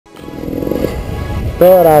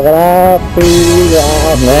Τώρα γράφει.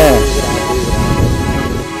 Ναι.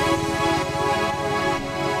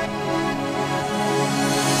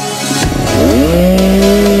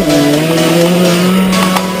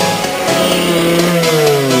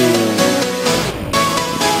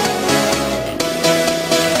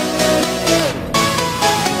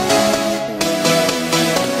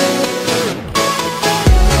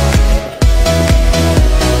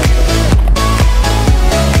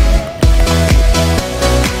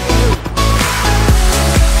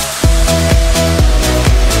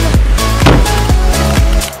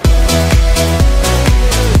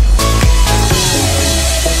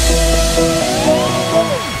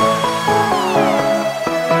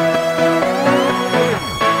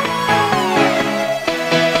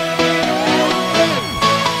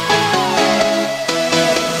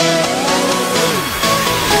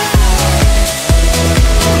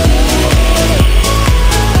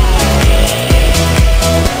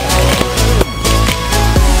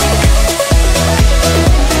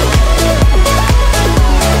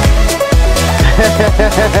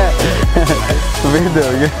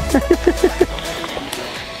 Βίντεο.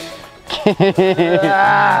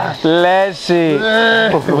 Λέση.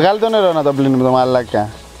 Βγάλει το νερό να το πλύνουμε το μαλάκα.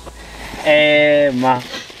 Μα.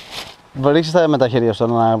 Ρίξεις τα με τα χέρια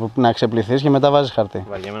σου να ξεπληθείς και μετά βάζεις χαρτί.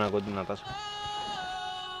 Βαριέμαι να κόντει να τάσω.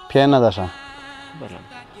 Ποια είναι Νατάσα?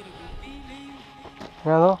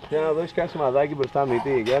 Για να δω. Για να δω, έχεις κάνει σημαδάκι μπροστά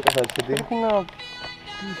μύτη. Για να καθαριστεί. Πρέπει να...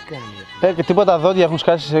 Τι κάνει. Και τίποτα δόντια έχουν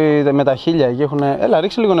σκάσει με τα χείλια. Εκεί έχουν... Έλα,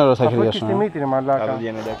 ρίξε λίγο νερό στα χέρια σου. Στη μύτη είναι μαλάκα. Τα δόντια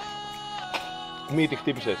είναι εντάξει. Μύτη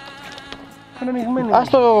χτύπησες. Ας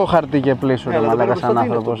το χαρτί και πλήσου ρε μαλάκα σαν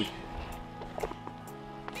άνθρωπος.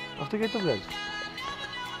 Αυτό γιατί το βγάζεις?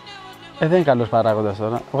 Δεν είναι καλός παράγοντας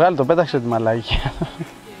τώρα. Βγάλε το, πέταξε τη μαλάκια.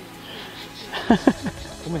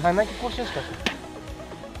 Το μηχανάκι πώς έσκασε?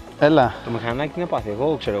 Έλα. Το μηχανάκι είναι πάθη,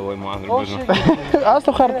 εγώ ξέρω εγώ είμαι ο άνθρωπος. Ας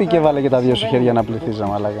το χαρτί και βάλε και τα δυο σου χέρια να πληθείς ρε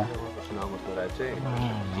μαλάκα. Είναι όμως τώρα έτσι.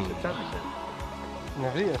 Σε τσάπησε.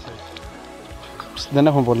 Νευρίασε. Δεν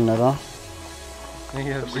έχουμε πολύ νερό.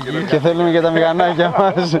 Και θέλουμε και τα μηχανάκια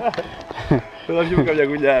μας. Θέλω να πιούμε κάποια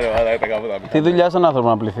γουλιά ρε, αλλά τα κάπου τα μηχανάκια. Τι δουλειά στον άνθρωπο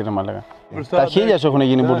να πληθεί ρε μαλάκα. Τα χείλια σου έχουν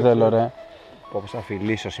γίνει μπουρδέλο ρε. Πώς θα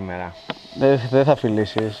φιλήσω σήμερα. Δεν θα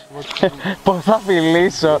φιλήσεις. Πώς θα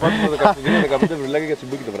φιλήσω. Δίνω 15 βρουλάκια για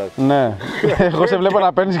τσιμπούκι το βράδυ. Ναι. Εγώ σε βλέπω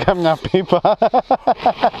να παίρνεις καμιά πίπα.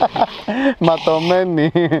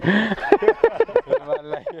 Ματωμένη.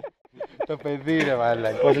 Το παιδί ρε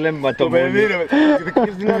μαλάκα. Πώς λέμε ματωμένη. Το παιδί ρε.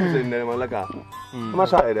 Δικές δυνάμεις δεν είναι ρε μαλάκα.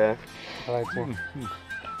 Μασάει ρε.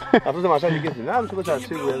 Αυτός δεν μασάει δικές δυνάμεις, εγώ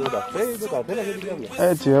τσατσίγου εδώ τα φέει, το καθένα και την κάμια.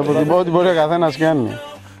 Έτσι, ό,τι μπορεί ο καθένας κάνει.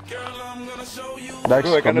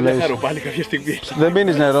 Εντάξει, έκανε νερό πάλι κάποια στιγμή. Δεν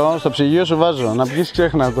πίνεις νερό, στο ψυγείο σου βάζω, να πιεις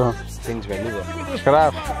ξέχνα το. Πίνεις βελούδο.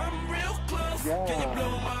 Σκράφ.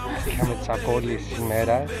 Είχαμε τσακόλι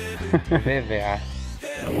σήμερα, βέβαια.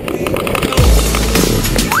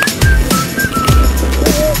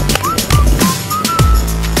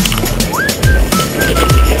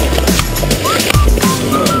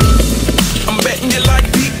 I'm betting you like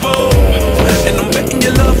people, and I'm betting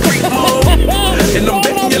you love freak mode, and I'm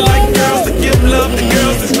betting you like girls that give love to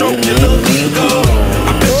girls that stroke your little ego.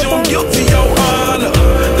 I bet you I'm guilty, your honor.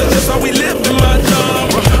 That's just how we live in my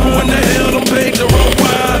genre. Who in the hell done paved the road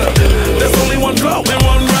wider? There's only one blow and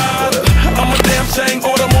one rider. I'm a damn shame,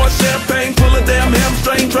 order more champagne, pull a damn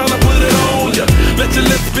hamstring, tryna put it on ya. Let your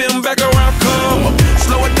lips spin back around, come on.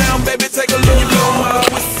 Slow it down, baby, take a look. Blow my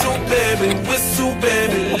whistle,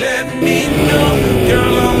 baby, let me know.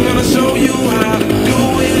 Girl, I'm gonna show you how to do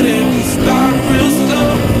it, and we start real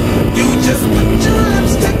slow. You just put your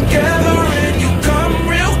lips together and you come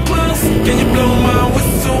real close. Can you blow my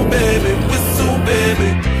whistle, baby,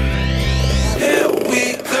 here we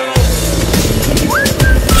go.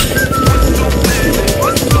 Whistle, baby,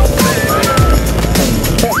 whistle, baby.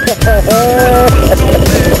 Whistle,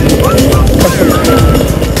 baby.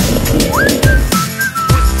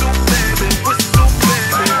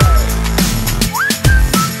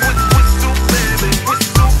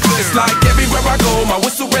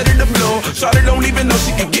 Shawty don't even know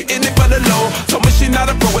she can get in it for the low. Told me she not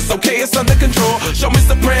a pro, it's okay, it's under control. Show me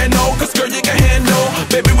soprano, cause girl you can handle.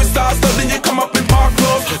 Baby we start slow, then you come up in park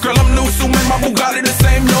clothes. Girl I'm new, so man, my Bugatti the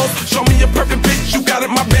same nose. Show me a perfect pitch, you got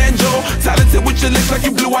it, my banjo. Talented with your lips like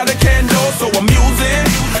you blew out a candle. So I'm using,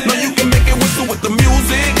 know you can make it whistle with the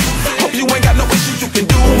music. Hope you ain't got no issues, you can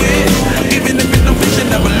do it. Even if it don't fit, you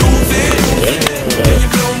never lose it. Can you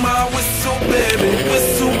blow my whistle,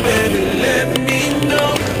 baby, let me know.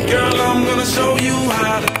 Girl, I'm gonna show you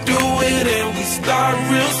how to do it, and we start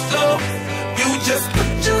real slow. You just put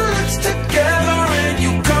your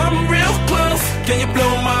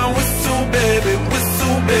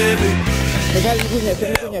Μιχάλη, μην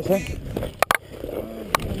κουνιάσαι.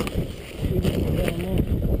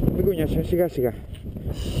 Μην κουνιάσαι, σιγά σιγά.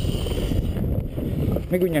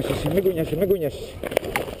 Μην κουνιάσαι.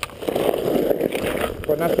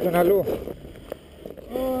 Πονάς τον αλλού.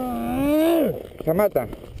 Σταμάτα.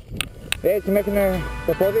 Έτσι μέχρι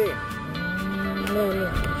το πόδι. Ναι.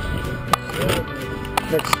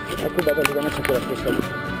 Εντάξει, ακούμπα το λίγο να ξεκουραστείς.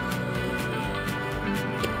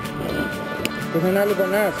 Πουθενά άλλο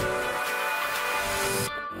πονάς.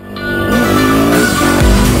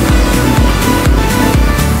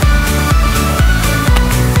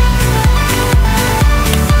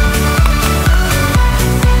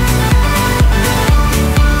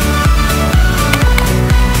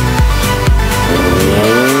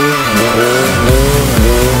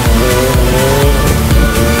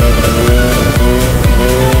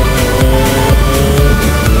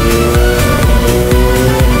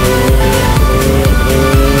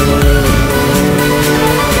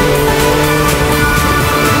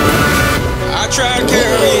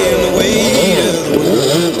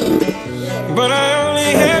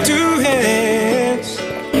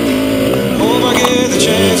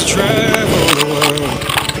 Travel the world,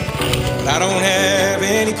 but I don't have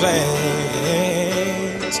any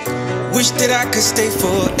plans. Wish that I could stay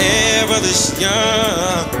forever this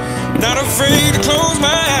young, not afraid to close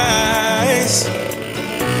my eyes.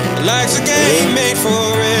 Life's a game made for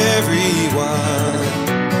everyone,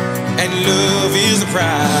 and love is the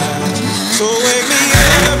prize. So wake me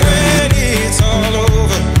up when it's all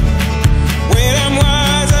over, when I'm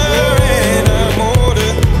wiser and I'm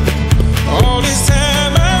older. All this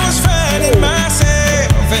time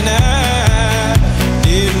myself and I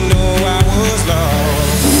didn't know I was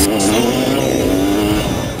lost. So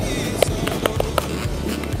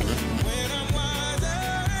when I'm wiser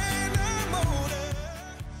and I'm older,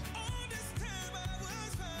 all this time I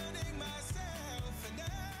was finding myself and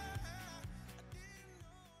I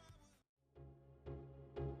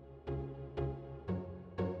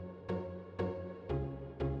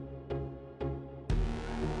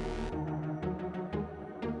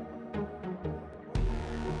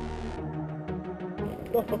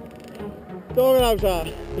Το έγραψα.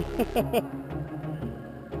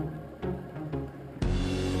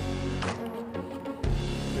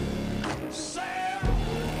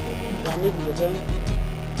 Γαμήθηκες,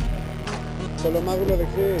 Κολομάγουλο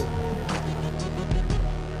δεξί.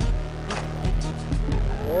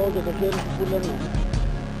 Και το χέρι σου που λέμε.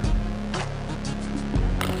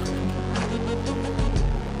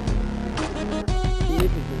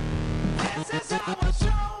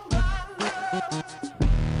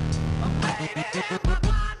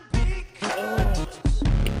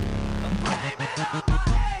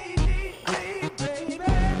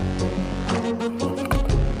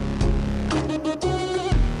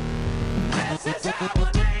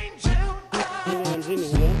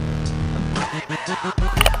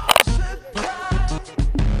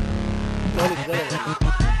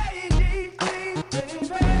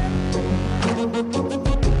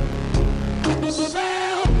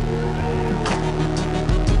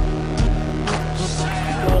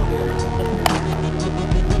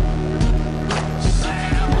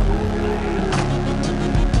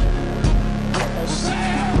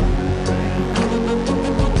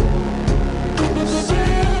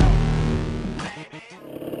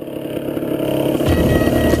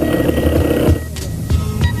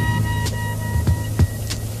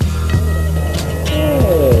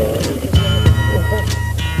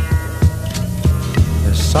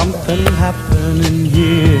 something happening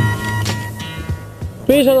here.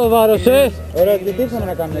 Πίσω το βάρος, Ωραία, τι ήρθαμε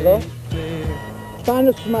να κάνουμε εδώ.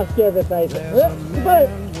 Πάνω στους μασκέδες θα είσαι.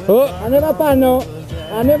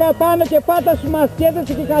 Ανέβα πάνω και πάτα στους μασκέδες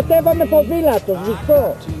και κατέβα με ποδήλατο,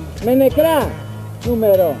 σβηστό. Με νεκρά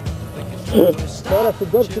νούμερο. Τώρα στην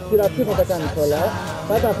κόψη της τυρατή θα τα κάνεις όλα.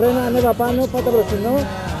 Πάτα φρένα, ανέβα πάνω, πάτα μπροστινό.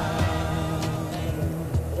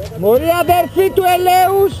 Μωρή αδερφή του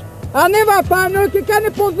ελέους, ανέβα πάνω και κάνε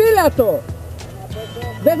ποδήλατο.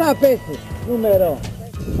 Δεν θα πέσεις, νούμερο.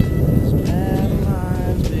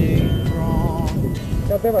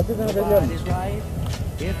 Κατέβα, αφήστε να τελειώνει.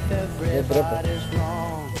 Δεν πρέπει.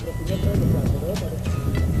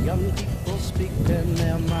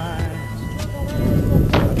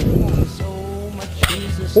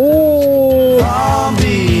 From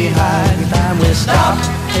behind time we stopped.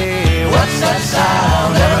 Hey, what's that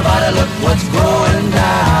sound? Everybody look what's going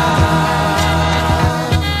down.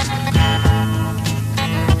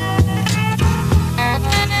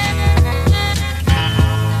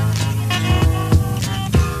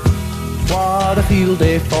 What a field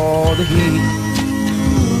day for the heat.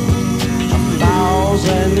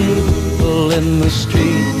 1,000 people in the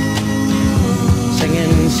street,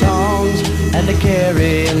 singing songs and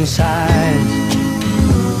carrying signs,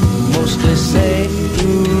 mostly say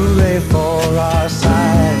hooray for our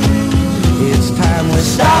side. It's time we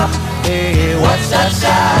stop. Hey, what's that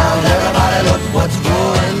sound? Everybody look what's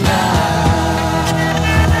going down.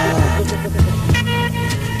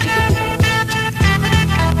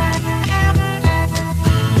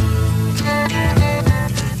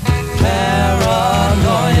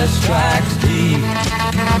 Paranoia strikes deep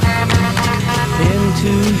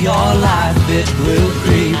into your life, it will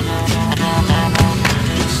creep.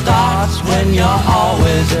 It starts when you're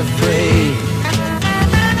always afraid.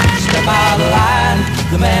 Step out of line,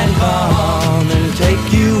 the man come and take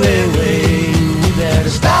you away. We better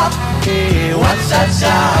stop. Hey, what's that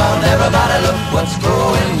sound? Everybody look what's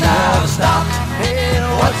going down. Stop. Hey,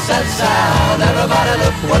 what's that sound? Everybody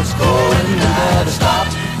look what's